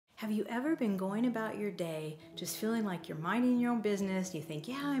Have you ever been going about your day just feeling like you're minding your own business? You think,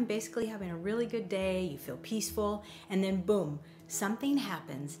 yeah, I'm basically having a really good day. You feel peaceful, and then boom, something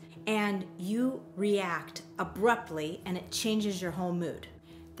happens and you react abruptly and it changes your whole mood.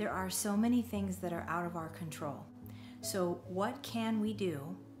 There are so many things that are out of our control. So what can we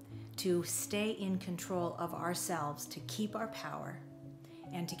do to stay in control of ourselves, to keep our power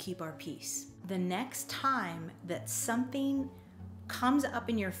and to keep our peace? The next time that something comes up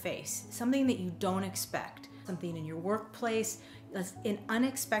in your face, something that you don't expect, something in your workplace, an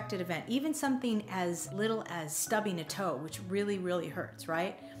unexpected event, even something as little as stubbing a toe, which really, really hurts,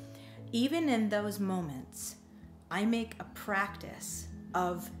 right? Even in those moments, I make a practice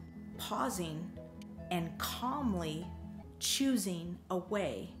of pausing and calmly choosing a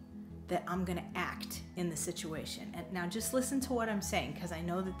way that I'm gonna act in the situation. And now just listen to what I'm saying, because I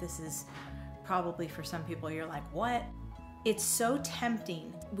know that this is probably for some people, you're like, what? It's so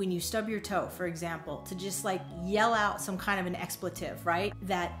tempting when you stub your toe, for example, to just like yell out some kind of an expletive, right?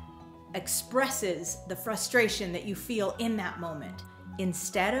 That expresses the frustration that you feel in that moment.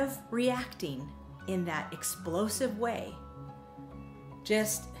 Instead of reacting in that explosive way,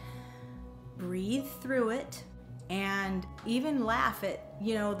 just breathe through it and even laugh at,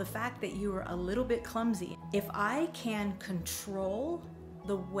 the fact that you were a little bit clumsy. If I can control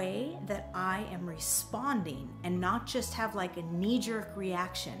the way that I am responding and not just have like a knee-jerk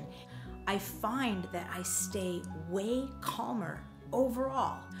reaction, I find that I stay way calmer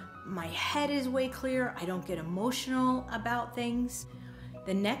overall. My head is way clearer. I don't get emotional about things.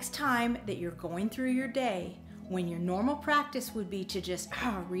 The next time that you're going through your day, when your normal practice would be to just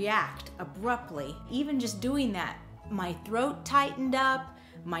react abruptly, even just doing that, my throat tightened up,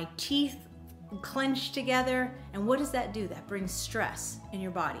 my teeth clenched together, and what does that do? That brings stress in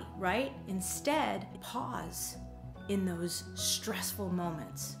your body, right? Instead, pause in those stressful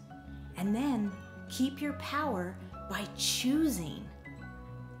moments and then keep your power by choosing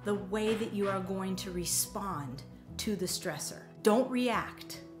the way that you are going to respond to the stressor. Don't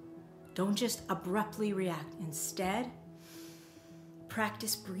react. Don't just abruptly react. Instead,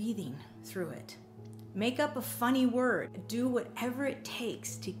 practice breathing through it. Make up a funny word. Do whatever it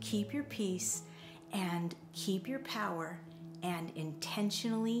takes to keep your peace and keep your power and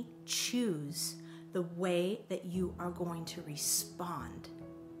intentionally choose the way that you are going to respond,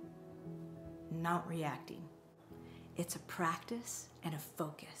 not reacting. It's a practice and a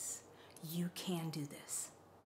focus. You can do this.